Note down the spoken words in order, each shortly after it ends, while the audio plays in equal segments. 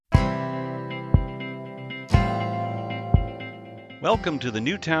Welcome to the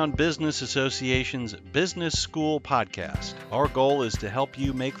Newtown Business Association's Business School Podcast. Our goal is to help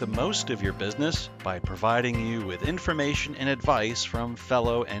you make the most of your business by providing you with information and advice from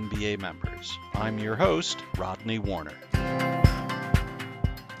fellow NBA members. I'm your host, Rodney Warner.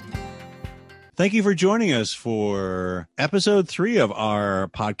 Thank you for joining us for episode 3 of our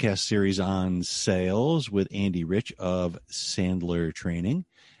podcast series on sales with Andy Rich of Sandler Training.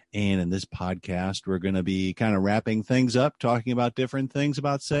 And in this podcast, we're going to be kind of wrapping things up, talking about different things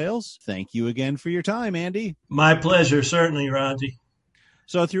about sales. Thank you again for your time, Andy. My pleasure, certainly, Rodney.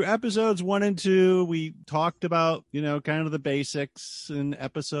 So through episodes 1 and 2, we talked about, kind of the basics in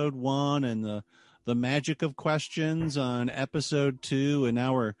episode 1 and the magic of questions on episode 2. And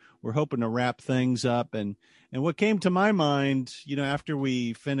now we're hoping to wrap things up. And what came to my mind, after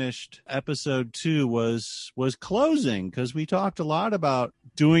we finished episode 2 was closing, because we talked a lot about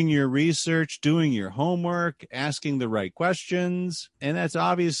doing your research, doing your homework, asking the right questions. And that's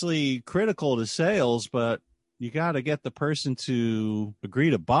obviously critical to sales, but you got to get the person to agree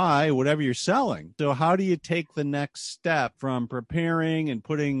to buy whatever you're selling. So how do you take the next step from preparing and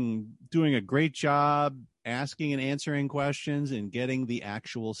doing a great job, asking and answering questions, and getting the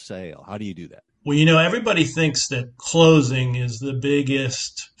actual sale? How do you do that? Well, everybody thinks that closing is the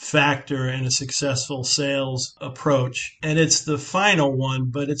biggest factor in a successful sales approach, and it's the final one,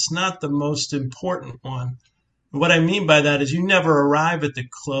 but it's not the most important one. What I mean by that is you never arrive at the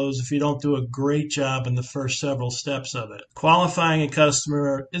close if you don't do a great job in the first several steps of it. Qualifying a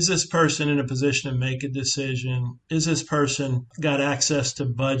customer, is this person in a position to make a decision? Is this person got access to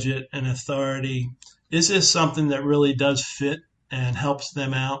budget and authority? Is this something that really does fit and helps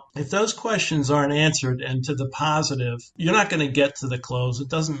them out? If those questions aren't answered and to the positive, you're not going to get to the close. It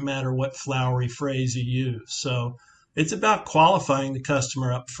doesn't matter what flowery phrase you use. So it's about qualifying the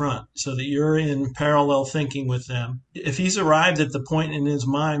customer up front so that you're in parallel thinking with them. If he's arrived at the point in his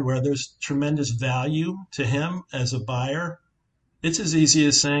mind where there's tremendous value to him as a buyer, it's as easy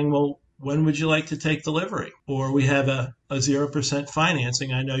as saying, well, when would you like to take delivery? Or we have a 0%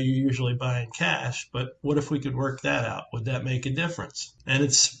 financing. I know you usually buy in cash, but what if we could work that out? Would that make a difference? And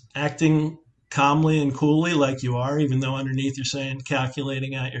it's acting calmly and coolly like you are, even though underneath you're saying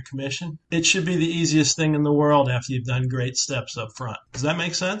calculating out your commission. It should be the easiest thing in the world after you've done great steps up front. Does that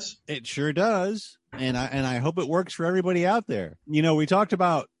make sense? It sure does. And I hope it works for everybody out there. We talked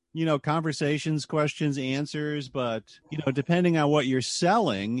about conversations, questions, answers, but, depending on what you're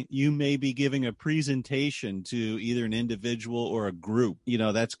selling, you may be giving a presentation to either an individual or a group.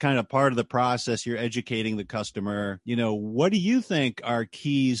 That's kind of part of the process. You're educating the customer. What do you think are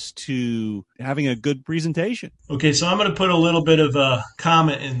keys to having a good presentation? Okay, so I'm going to put a little bit of a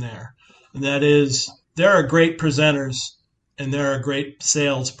comment in there. And that is, there are great presenters and there are great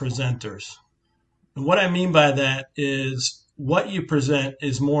sales presenters. And what I mean by that is, what you present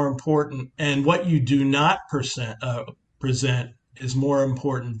is more important, and what you do not present is more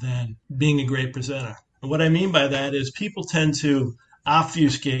important than being a great presenter. And what I mean by that is people tend to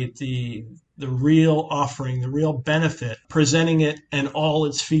obfuscate the real offering, the real benefit, presenting it and all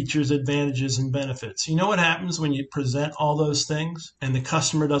its features, advantages, and benefits. You know what happens when you present all those things and the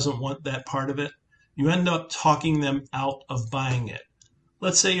customer doesn't want that part of it? You end up talking them out of buying it.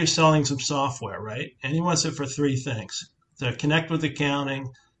 Let's say you're selling some software, right? And he wants it for 3 things: to connect with accounting,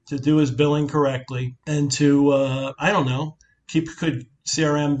 to do his billing correctly, and to, keep a good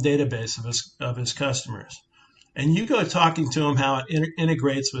CRM database of his customers. And you go talking to him how it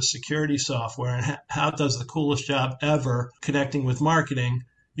integrates with security software and how it does the coolest job ever connecting with marketing.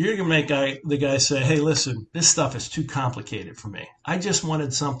 You're going to make the guy say, hey, listen, this stuff is too complicated for me. I just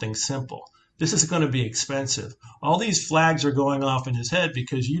wanted something simple. This is going to be expensive. All these flags are going off in his head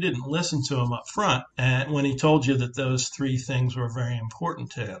because you didn't listen to him up front and when he told you that those 3 things were very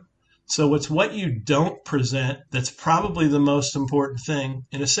important to him. So it's what you don't present that's probably the most important thing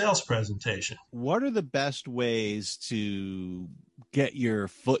in a sales presentation. What are the best ways to get your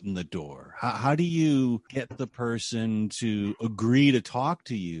foot in the door? How do you get the person to agree to talk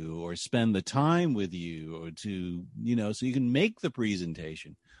to you or spend the time with you or to, so you can make the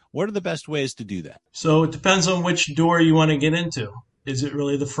presentation? What are the best ways to do that? So it depends on which door you want to get into. Is it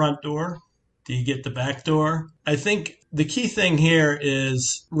really the front door? Do you get the back door? I think the key thing here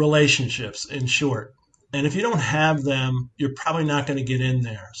is relationships, in short. And if you don't have them, you're probably not going to get in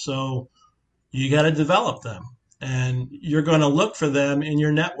there. So you got to develop them. And you're going to look for them in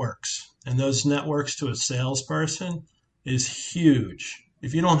your networks. And those networks to a salesperson is huge.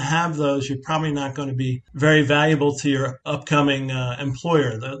 If you don't have those, you're probably not going to be very valuable to your upcoming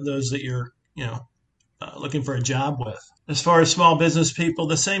employer, those that you're, looking for a job with. As far as small business people,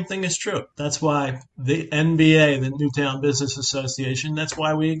 the same thing is true. That's why the NBA, the Newtown Business Association, that's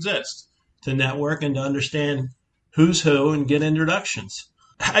why we exist, to network and to understand who's who and get introductions.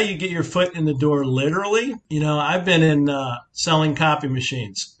 How you get your foot in the door literally, I've been in selling copy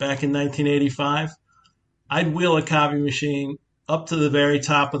machines. Back in 1985, I'd wheel a copy machine up to the very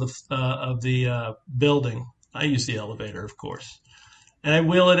top of the building. I use the elevator, of course, and I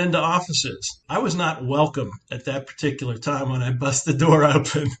wheel it into offices. I was not welcome at that particular time when I bust the door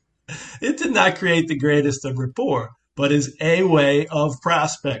open. It did not create the greatest of rapport, but is a way of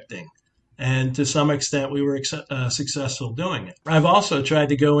prospecting. And to some extent, we were successful doing it. I've also tried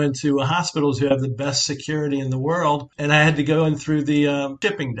to go into hospitals who have the best security in the world, and I had to go in through the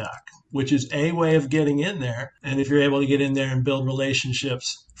shipping dock, which is a way of getting in there. And if you're able to get in there and build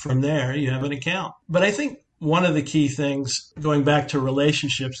relationships from there, you have an account. But I think one of the key things, going back to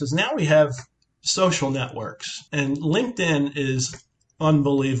relationships, is now we have social networks, and LinkedIn is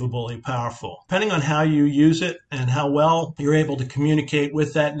unbelievably powerful. Depending on how you use it and how well you're able to communicate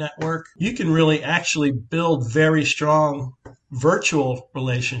with that network, you can really actually build very strong virtual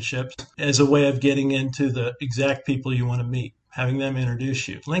relationships as a way of getting into the exact people you want to meet, having them introduce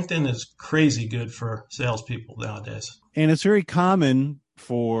you. LinkedIn is crazy good for salespeople nowadays. And it's very common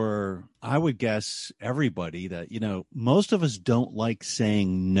for, I would guess, everybody that, most of us don't like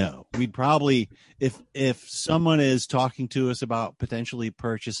saying no. We'd probably, if someone is talking to us about potentially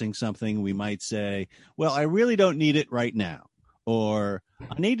purchasing something, we might say, well, I really don't need it right now. Or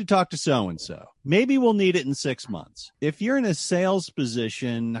I need to talk to so-and-so. Maybe we'll need it in 6 months. If you're in a sales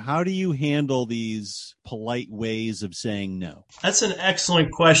position, how do you handle these polite ways of saying no? That's an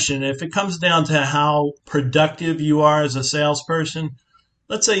excellent question. If it comes down to how productive you are as a salesperson,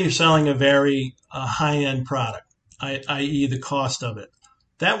 let's say you're selling a very high-end product, i.e. the cost of it.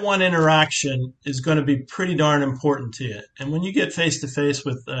 That one interaction is going to be pretty darn important to you. And when you get face-to-face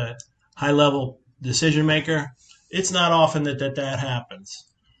with a high-level decision maker, it's not often that happens.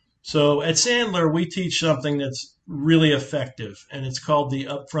 So at Sandler, we teach something that's really effective, and it's called the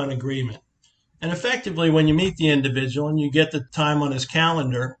upfront agreement. And effectively, when you meet the individual and you get the time on his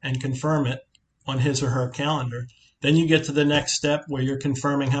calendar and confirm it on his or her calendar, then you get to the next step where you're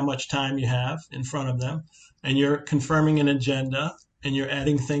confirming how much time you have in front of them, and you're confirming an agenda, and you're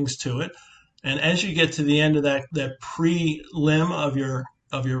adding things to it. And as you get to the end of that prelim of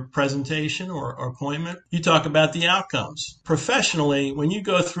your presentation or appointment, you talk about the outcomes. Professionally, when you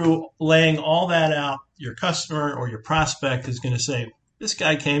go through laying all that out, your customer or your prospect is going to say, this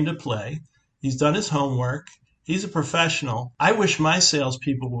guy came to play. He's done his homework. He's a professional. I wish my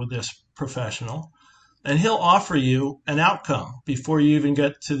salespeople were this professional. And he'll offer you an outcome before you even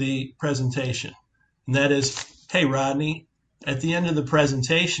get to the presentation. And that is, hey, Rodney, at the end of the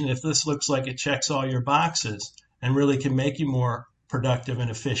presentation, if this looks like it checks all your boxes and really can make you more productive and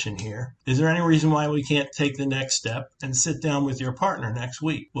efficient here, is there any reason why we can't take the next step and sit down with your partner next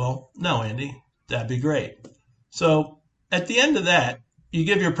week? Well, no, Andy, that'd be great. So at the end of that, you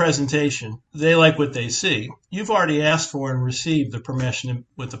give your presentation. They like what they see. You've already asked for and received the permission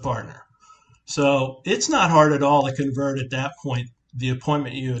with the partner. So it's not hard at all to convert at that point the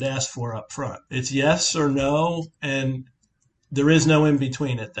appointment you had asked for up front. It's yes or no, and there is no in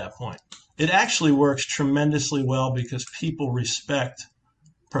between at that point. It actually works tremendously well because people respect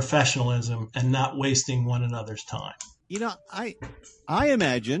professionalism and not wasting one another's time. I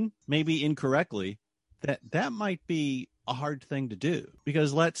imagine, maybe incorrectly, that might be a hard thing to do,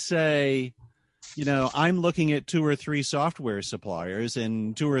 because let's say, I'm looking at 2 or 3 software suppliers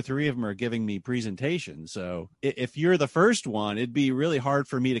and 2 or 3 of them are giving me presentations. So if you're the first one, it'd be really hard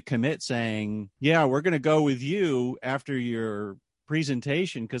for me to commit saying, yeah, we're going to go with you after your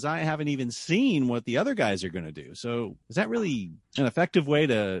presentation, because I haven't even seen what the other guys are going to do. So is that really an effective way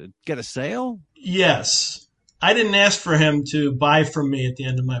to get a sale? Yes. I didn't ask for him to buy from me at the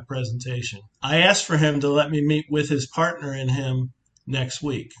end of my presentation. I asked for him to let me meet with his partner and him next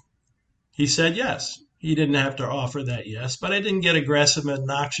week. He said yes. He didn't have to offer that yes, but I didn't get aggressive and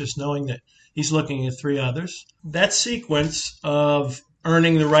obnoxious knowing that he's looking at 3 others. That sequence of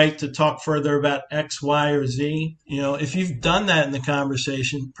earning the right to talk further about X, Y, or Z, if you've done that in the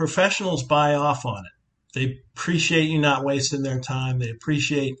conversation, professionals buy off on it. They appreciate you not wasting their time. They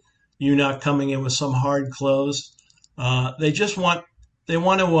appreciate you not coming in with some hard close. They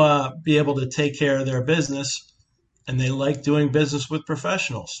want to be able to take care of their business, and they like doing business with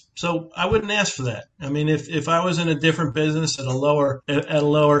professionals. So I wouldn't ask for that. I mean, if I was in a different business at a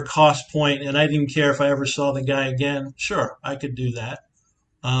lower cost point and I didn't care if I ever saw the guy again, sure, I could do that.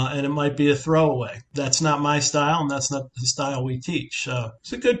 and it might be a throwaway. That's not my style, and that's not the style we teach. So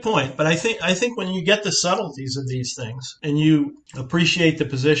it's a good point. But I think when you get the subtleties of these things and you appreciate the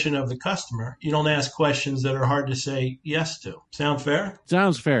position of the customer, you don't ask questions that are hard to say yes to. Sound fair?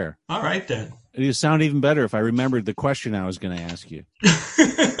 Sounds fair. All right, then. It would sound even better if I remembered the question I was going to ask you.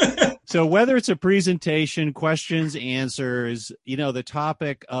 So whether it's a presentation, questions, answers, the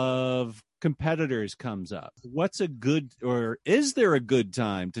topic of competitors comes up. What's a good, or is there a good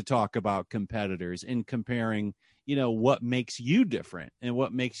time to talk about competitors in comparing, what makes you different and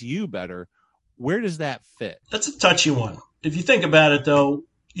what makes you better? Where does that fit? That's a touchy one. If you think about it, though,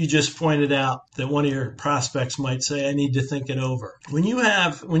 you just pointed out that one of your prospects might say, I need to think it over. When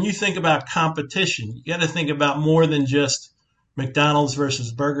you think about competition, you got to think about more than just McDonald's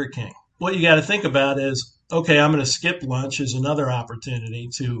versus Burger King. What you got to think about is, okay, I'm going to skip lunch is another opportunity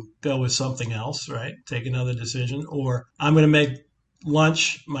to go with something else, right? Take another decision. Or I'm going to make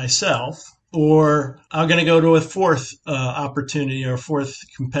lunch myself, or I'm going to go to a fourth opportunity or a fourth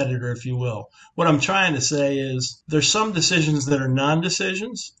competitor, if you will. What I'm trying to say is there's some decisions that are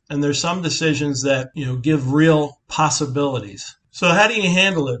non-decisions, and there's some decisions that, give real possibilities. So how do you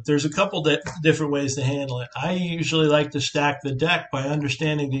handle it? There's a couple different ways to handle it. I usually like to stack the deck by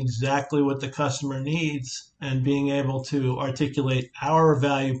understanding exactly what the customer needs and being able to articulate our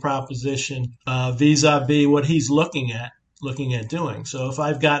value proposition vis-a-vis what he's looking at doing. So if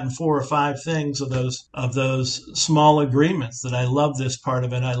I've gotten 4 or 5 things of those small agreements that I love this part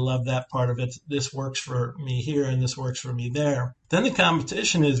of it, I love that part of it, this works for me here and this works for me there, then the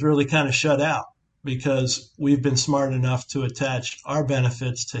competition is really kind of shut out, because we've been smart enough to attach our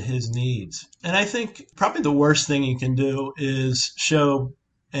benefits to his needs. And I think probably the worst thing you can do is show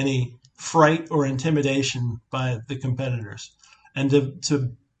any fright or intimidation by the competitors, and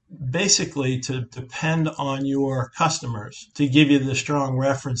to basically to depend on your customers to give you the strong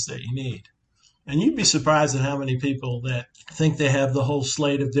reference that you need. And you'd be surprised at how many people that think they have the whole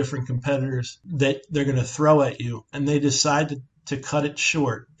slate of different competitors that they're going to throw at you, and they decide to cut it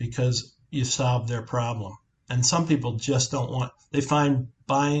short because you solve their problem. And some people just don't they find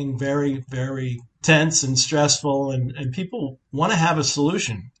buying very, very tense and stressful, and people want to have a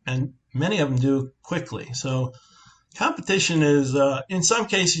solution, and many of them do quickly. So competition is, in some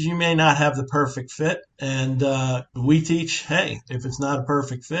cases, you may not have the perfect fit. And we teach, hey, if it's not a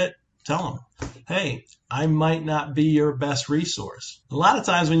perfect fit, tell them, hey, I might not be your best resource. A lot of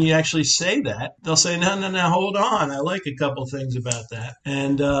times when you actually say that, they'll say, no, hold on. I like a couple things about that.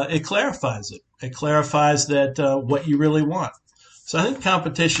 And it clarifies it. It clarifies that what you really want. So I think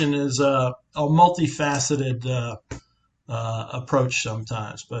competition is a multifaceted approach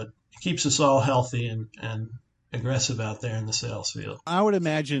sometimes, but it keeps us all healthy and aggressive out there in the sales field. I would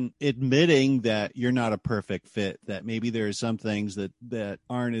imagine admitting that you're not a perfect fit, that maybe there are some things that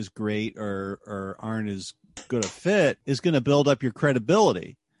aren't as great or aren't as good a fit, is going to build up your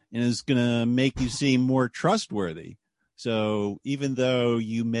credibility and is going to make you seem more trustworthy. So even though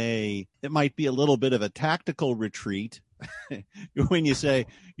it might be a little bit of a tactical retreat when you say,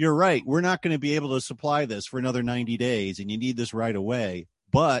 you're right, we're not going to be able to supply this for another 90 days and you need this right away.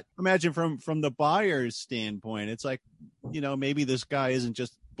 But imagine from the buyer's standpoint, it's like, maybe this guy isn't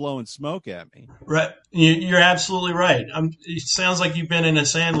just blowing smoke at me. Right. You're absolutely right. It sounds like you've been in a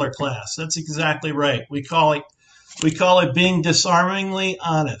Sandler class. That's exactly right. We call it being disarmingly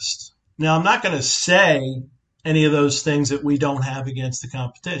honest. Now, I'm not going to say any of those things that we don't have against the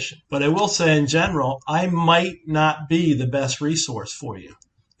competition, but I will say in general, I might not be the best resource for you.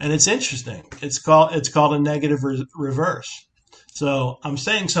 And it's interesting. It's called a negative reverse. So I'm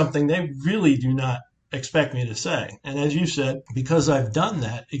saying something they really do not expect me to say. And as you said, because I've done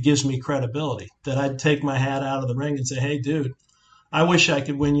that, it gives me credibility that I'd take my hat out of the ring and say, hey, dude, I wish I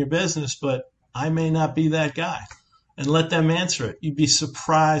could win your business, but I may not be that guy. And let them answer it. You'd be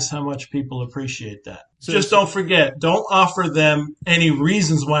surprised how much people appreciate that. So just don't forget, don't offer them any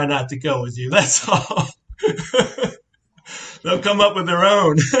reasons why not to go with you. That's all. They'll come up with their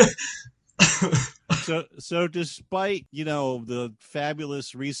own. So despite, the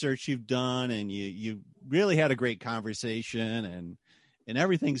fabulous research you've done and you really had a great conversation and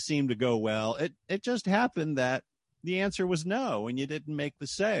everything seemed to go well, it just happened that the answer was no and you didn't make the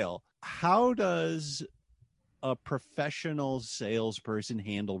sale. How does a professional salesperson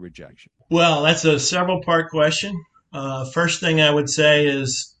handle rejection? Well, that's a several-part question. First thing I would say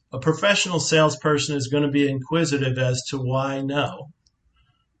is a professional salesperson is going to be inquisitive as to why no.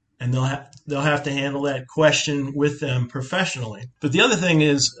 And they'll have to handle that question with them professionally. But the other thing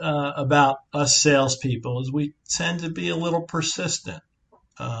is about us salespeople is we tend to be a little persistent,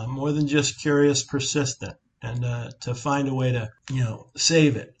 more than just curious, persistent. and to find a way to,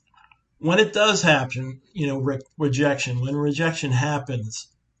 save it. When it does happen, rejection, when rejection happens,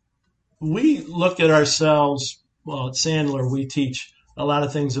 we look at ourselves. Well, at Sandler, we teach a lot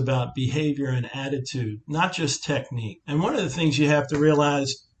of things about behavior and attitude, not just technique. And one of the things you have to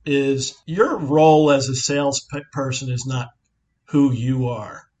realize is your role as a salesperson is not who you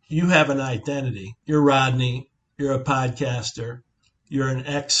are. You have an identity. You're Rodney. You're a podcaster. You're an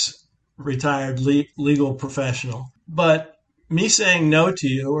ex-retired legal professional. But me saying no to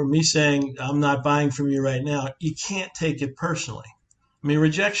you, or me saying I'm not buying from you right now, you can't take it personally. I mean,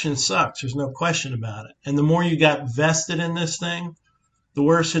 rejection sucks. There's no question about it. And the more you got vested in this thing, the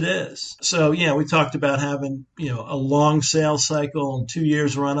worse it is. So, yeah, we talked about having, a long sales cycle and 2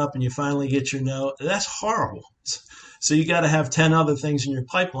 years run up and you finally get your no. That's horrible. So you got to have 10 other things in your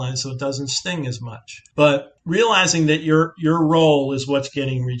pipeline so it doesn't sting as much. But realizing that your role is what's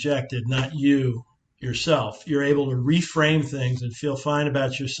getting rejected, not you yourself. You're able to reframe things and feel fine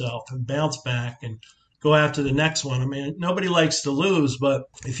about yourself and bounce back and go after the next one. I mean, nobody likes to lose, but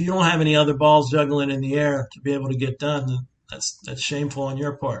if you don't have any other balls juggling in the air to be able to get done, then that's shameful on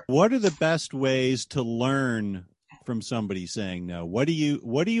your part. What are the best ways to learn from somebody saying no? What do you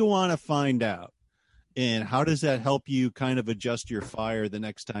want to find out? And how does that help you kind of adjust your fire the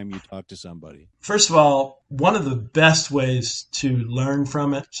next time you talk to somebody? First of all, one of the best ways to learn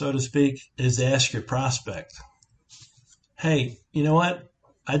from it, so to speak, is to ask your prospect, hey, you know what?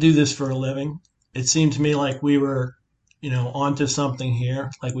 I do this for a living. It seemed to me like we were, onto something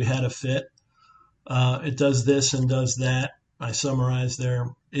here, like we had a fit. It does this and does that. I summarize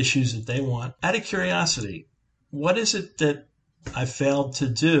their issues that they want. Out of curiosity, what is it that I failed to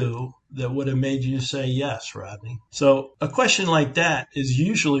do that would have made you say yes, Rodney? So a question like that is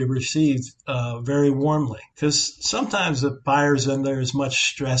usually received very warmly, because sometimes the buyer's under as much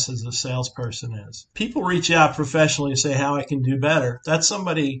stress as the salesperson is. People reach out professionally and say how I can do better. That's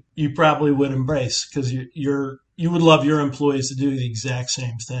somebody you probably would embrace, because you would love your employees to do the exact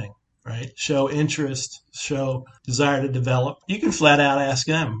same thing. Right? Show interest, show desire to develop. You can flat out ask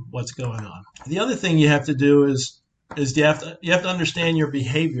them what's going on. The other thing you have to do is you have to understand your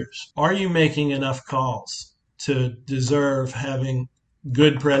behaviors. Are you making enough calls to deserve having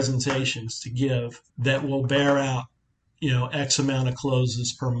good presentations to give that will bear out, X amount of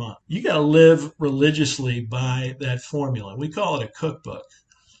closes per month? You got to live religiously by that formula. We call it a cookbook.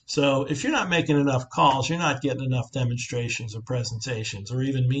 So if you're not making enough calls, you're not getting enough demonstrations or presentations or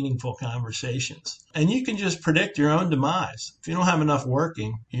even meaningful conversations. And you can just predict your own demise. If you don't have enough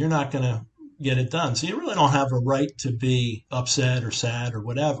working, you're not going to get it done. So you really don't have a right to be upset or sad or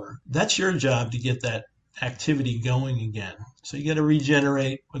whatever. That's your job to get that activity going again. So you got to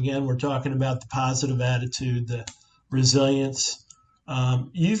regenerate. Again, we're talking about the positive attitude, the resilience.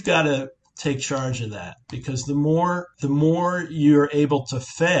 You've got to take charge of that, because the more you're able to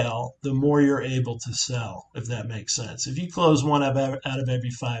fail, the more you're able to sell, if that makes sense. If you close one out of every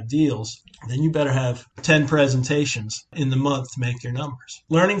 5 deals, then you better have 10 presentations in the month to make your numbers.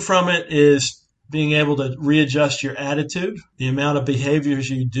 Learning from it is being able to readjust your attitude, the amount of behaviors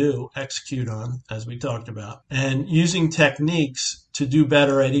you do execute on, as we talked about, and using techniques to do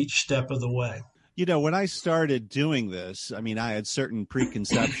better at each step of the way. When I started doing this, I mean, I had certain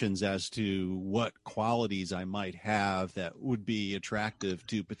preconceptions as to what qualities I might have that would be attractive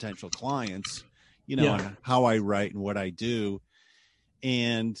to potential clients, and how I write and what I do.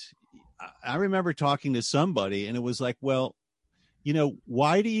 And I remember talking to somebody and it was like, well,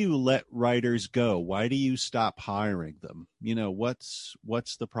 why do you let writers go? Why do you stop hiring them? What's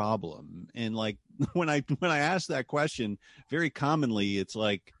the problem? And like, when I ask that question, very commonly, it's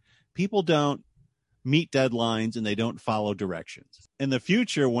like, people don't meet deadlines and they don't follow directions. In the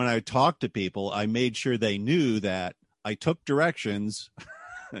future, when I talk to people, I made sure they knew that I took directions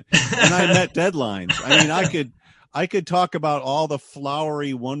and I met deadlines. I mean, I could talk about all the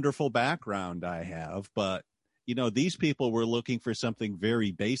flowery, wonderful background I have, but these people were looking for something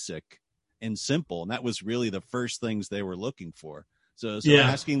very basic and simple, and that was really the first things they were looking for. So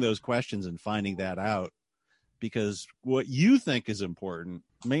asking those questions and finding that out, because what you think is important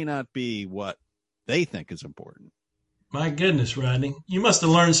may not be what they think is important. My goodness, Rodney, you must have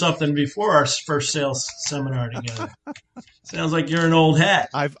learned something before our first sales seminar together. Sounds like you're an old hat.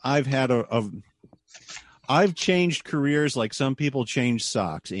 I've had I've changed careers like some people change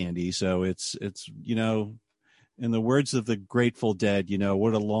socks, Andy. So it's in the words of the Grateful Dead,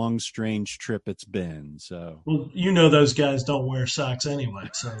 what a long, strange trip it's been. So, well, those guys don't wear socks anyway.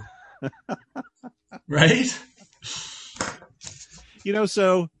 So, right?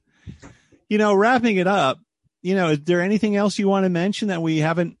 Wrapping it up, is there anything else you want to mention that we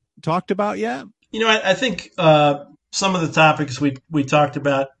haven't talked about yet? I think some of the topics we talked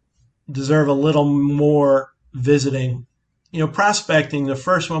about deserve a little more visiting. Prospecting, the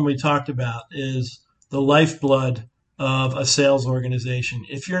first one we talked about, is the lifeblood of a sales organization.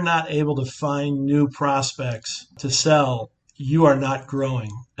 If you're not able to find new prospects to sell, you are not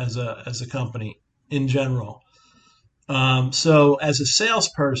growing as a company in general. So as a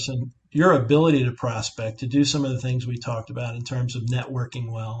salesperson, your ability to prospect, to do some of the things we talked about in terms of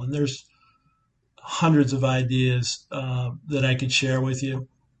networking well, and there's hundreds of ideas that I could share with you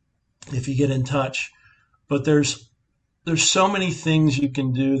if you get in touch. But there's so many things you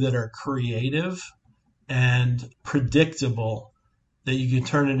can do that are creative and predictable that you can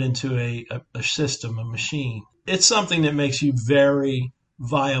turn it into a system, a machine. It's something that makes you very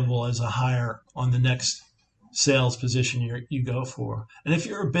viable as a hire on the next sales position you go for. And if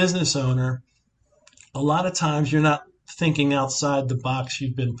you're a business owner, a lot of times you're not thinking outside the box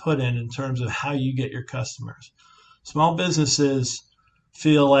you've been put in terms of how you get your customers. Small businesses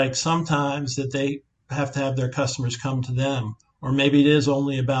feel like sometimes that they have to have their customers come to them, or maybe it is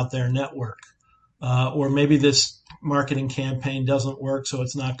only about their network, or maybe this marketing campaign doesn't work, so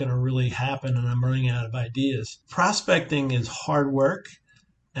it's not going to really happen and I'm running out of ideas. Prospecting is hard work.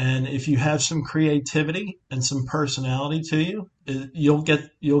 And if you have some creativity and some personality to you, you'll get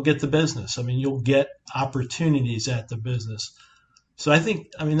the business. I mean, you'll get opportunities at the business. So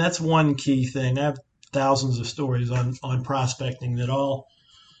that's one key thing. I have thousands of stories on prospecting that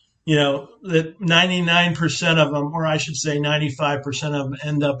that 99% of them, or I should say 95% of them,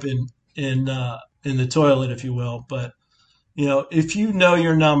 end up in the toilet, if you will. But if you know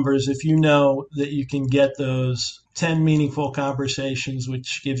your numbers, if you know that you can get those 10 meaningful conversations,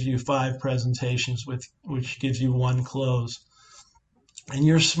 which gives you 5 presentations, which gives you 1 close, and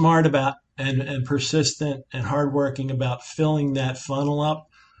you're smart about and persistent and hardworking about filling that funnel up,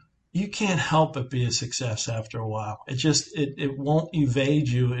 you can't help but be a success after a while. It won't evade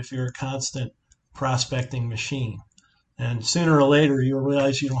you if you're a constant prospecting machine. And sooner or later, you'll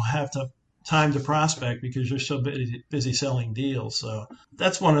realize you don't have time to prospect because you're so busy selling deals. So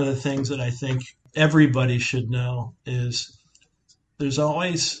that's one of the things that I think everybody should know is there's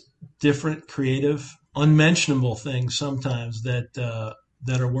always different creative, unmentionable things sometimes that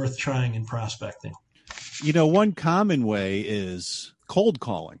are worth trying in prospecting. One common way is cold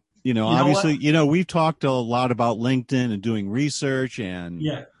calling. Obviously, we've talked a lot about LinkedIn and doing research and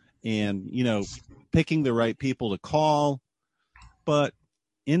picking the right people to call. But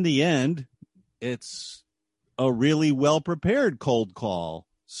in the end, it's a really well-prepared cold call.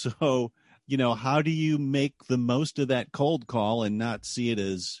 So, how do you make the most of that cold call and not see it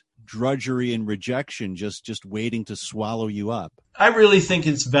as drudgery and rejection, just waiting to swallow you up? I really think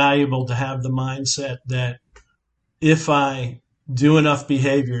it's valuable to have the mindset that if I do enough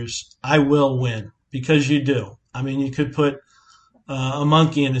behaviors, I will win, because you do. I mean, you could put a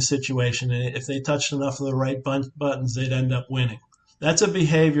monkey in a situation, and if they touched enough of the right buttons, they'd end up winning. That's a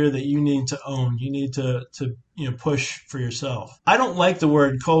behavior that you need to own. You need to push for yourself. I don't like the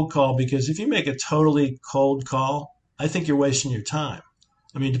word cold call because if you make a totally cold call, I think you're wasting your time.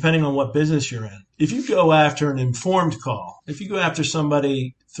 I mean, depending on what business you're in. If you go after an informed call, if you go after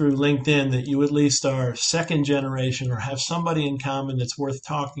somebody through LinkedIn that you at least are second generation or have somebody in common that's worth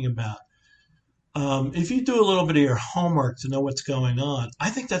talking about, if you do a little bit of your homework to know what's going on,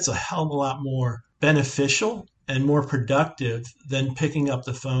 I think that's a hell of a lot more beneficial and more productive than picking up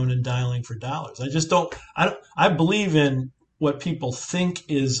the phone and dialing for dollars. I believe in what people think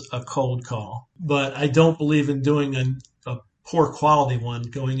is a cold call, but I don't believe in doing a poor quality one,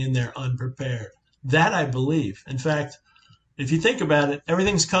 going in there unprepared. That I believe. In fact, if you think about it,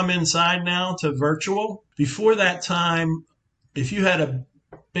 everything's come inside now to virtual. Before that time, if you had a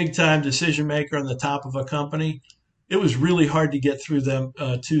big time decision maker on the top of a company, it was really hard to get through them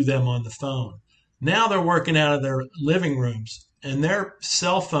to them on the phone. Now they're working out of their living rooms, and their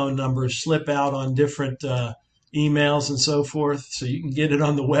cell phone numbers slip out on different emails and so forth, so you can get it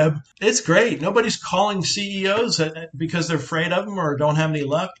on the web. It's great. Nobody's calling CEOs because they're afraid of them or don't have any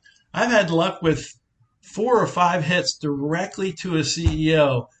luck. I've had luck with 4 or 5 hits directly to a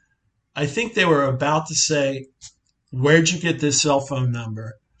CEO. I think they were about to say, "Where'd you get this cell phone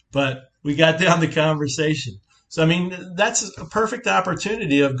number?" But we got down the conversation. So, I mean, that's a perfect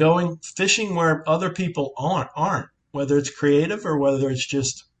opportunity of going fishing where other people aren't, whether it's creative or whether it's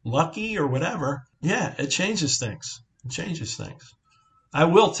just lucky or whatever. Yeah, it changes things. It changes things. I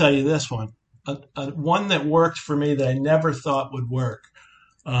will tell you this one, one that worked for me that I never thought would work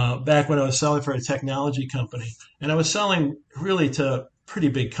back when I was selling for a technology company. And I was selling really to pretty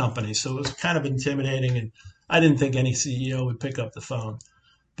big companies, so it was kind of intimidating, and I didn't think any CEO would pick up the phone.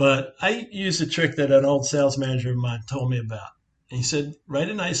 But I used a trick that an old sales manager of mine told me about. And he said, write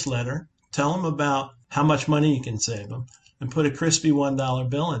a nice letter, tell them about how much money you can save them, and put a crispy $1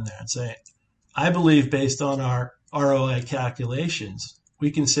 bill in there and say, I believe based on our ROI calculations,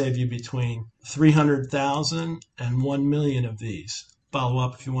 we can save you between 300,000 and 1 million of these. Follow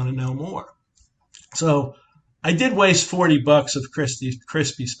up if you want to know more. So I did waste $40 of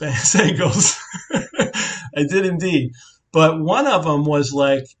crispy Spangles. I did indeed. But one of them was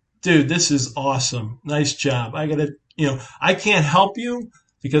like, dude, this is awesome. Nice job. I can't help you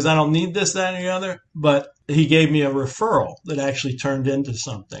because I don't need this, that, and the other. But he gave me a referral that actually turned into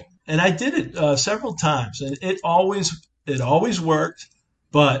something. And I did it several times, and it always worked.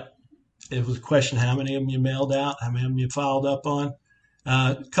 But it was a question how many of them you mailed out, how many of them you followed up on.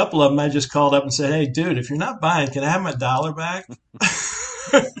 A couple of them I just called up and said, hey, dude, if you're not buying, can I have my $1 back?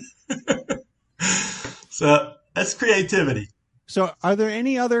 So that's creativity. So are there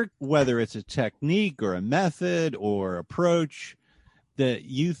any other, whether it's a technique or a method or approach, that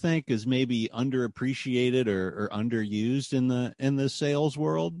you think is maybe underappreciated or underused in the sales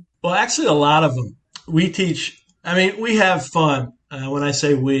world? Well, actually, a lot of them. We have fun. When I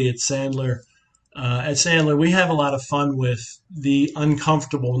say we, it's Sandler. At Sandler, we have a lot of fun with the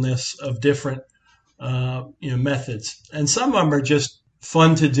uncomfortableness of different methods. And some of them are just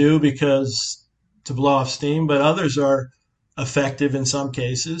fun to do because to blow off steam, but others are effective in some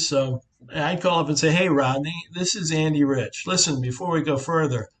cases. So I'd call up and say, hey, Rodney, this is Andy Rich. Listen, before we go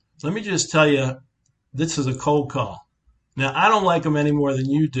further, let me just tell you, this is a cold call. Now, I don't like them any more than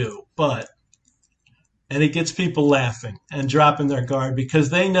you do, and it gets people laughing and dropping their guard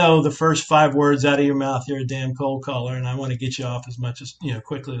because they know the first 5 words out of your mouth, you're a damn cold caller, and I want to get you off as much as,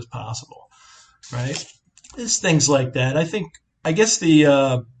 quickly as possible, right? It's things like that. I guess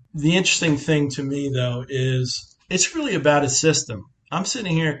the interesting thing to me, though, is it's really about a system. I'm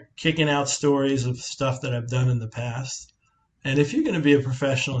sitting here kicking out stories of stuff that I've done in the past. And if you're going to be a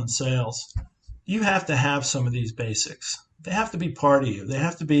professional in sales, you have to have some of these basics. They have to be part of you. They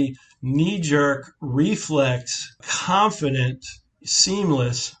have to be knee-jerk, reflex, confident,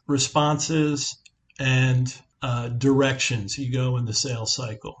 seamless responses and directions you go in the sales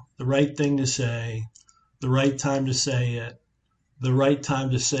cycle. The right thing to say, the right time to say it, the right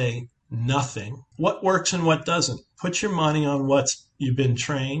time to say nothing. What works and what doesn't. Put your money on what you've been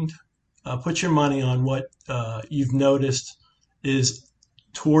trained. Put your money on what you've noticed is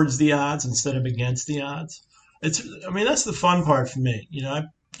towards the odds instead of against the odds. That's the fun part for me.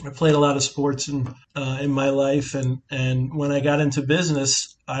 I played a lot of sports in my life, and when I got into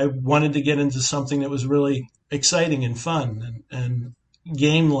business, I wanted to get into something that was really exciting and fun and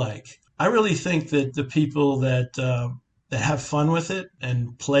game-like. I really think that the people that have fun with it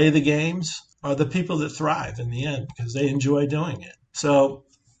and play the games are the people that thrive in the end because they enjoy doing it. So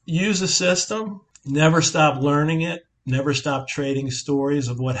use a system, never stop learning it, never stop trading stories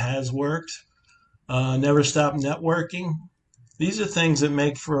of what has worked, never stop networking. These are things that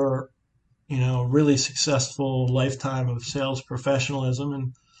make for, a really successful lifetime of sales professionalism.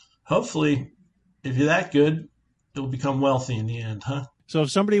 And hopefully, if you're that good, you'll become wealthy in the end, huh? So if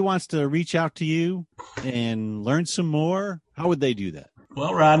somebody wants to reach out to you and learn some more, how would they do that?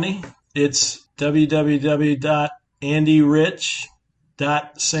 Well, Rodney, it's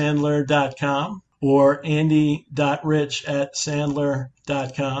www.andyrich.sandler.com or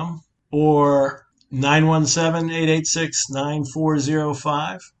andy.rich@sandler.com or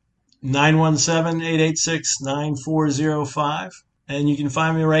 917-886-9405, 917-886-9405. And you can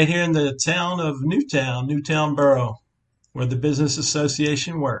find me right here in the town of Newtown Borough, where the Business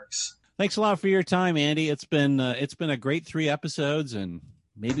Association works. Thanks a lot for your time, Andy. It's been a great 3 episodes, and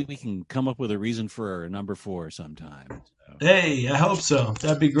maybe we can come up with a reason for number 4 sometime. So. Hey, I hope so.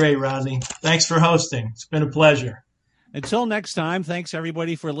 That'd be great, Rodney. Thanks for hosting. It's been a pleasure. Until next time, thanks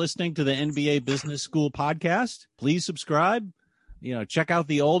everybody for listening to the NBA Business School podcast. Please subscribe. Check out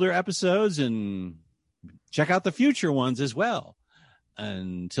the older episodes and check out the future ones as well.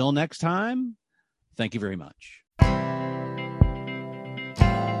 Until next time, thank you very much.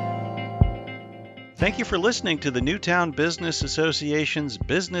 Thank you for listening to the Newtown Business Association's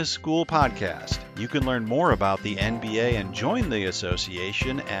Business School podcast. You can learn more about the NBA and join the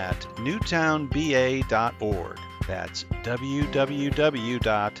association at newtownba.org. That's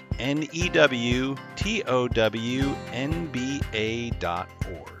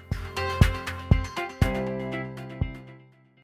www.newtownba.org.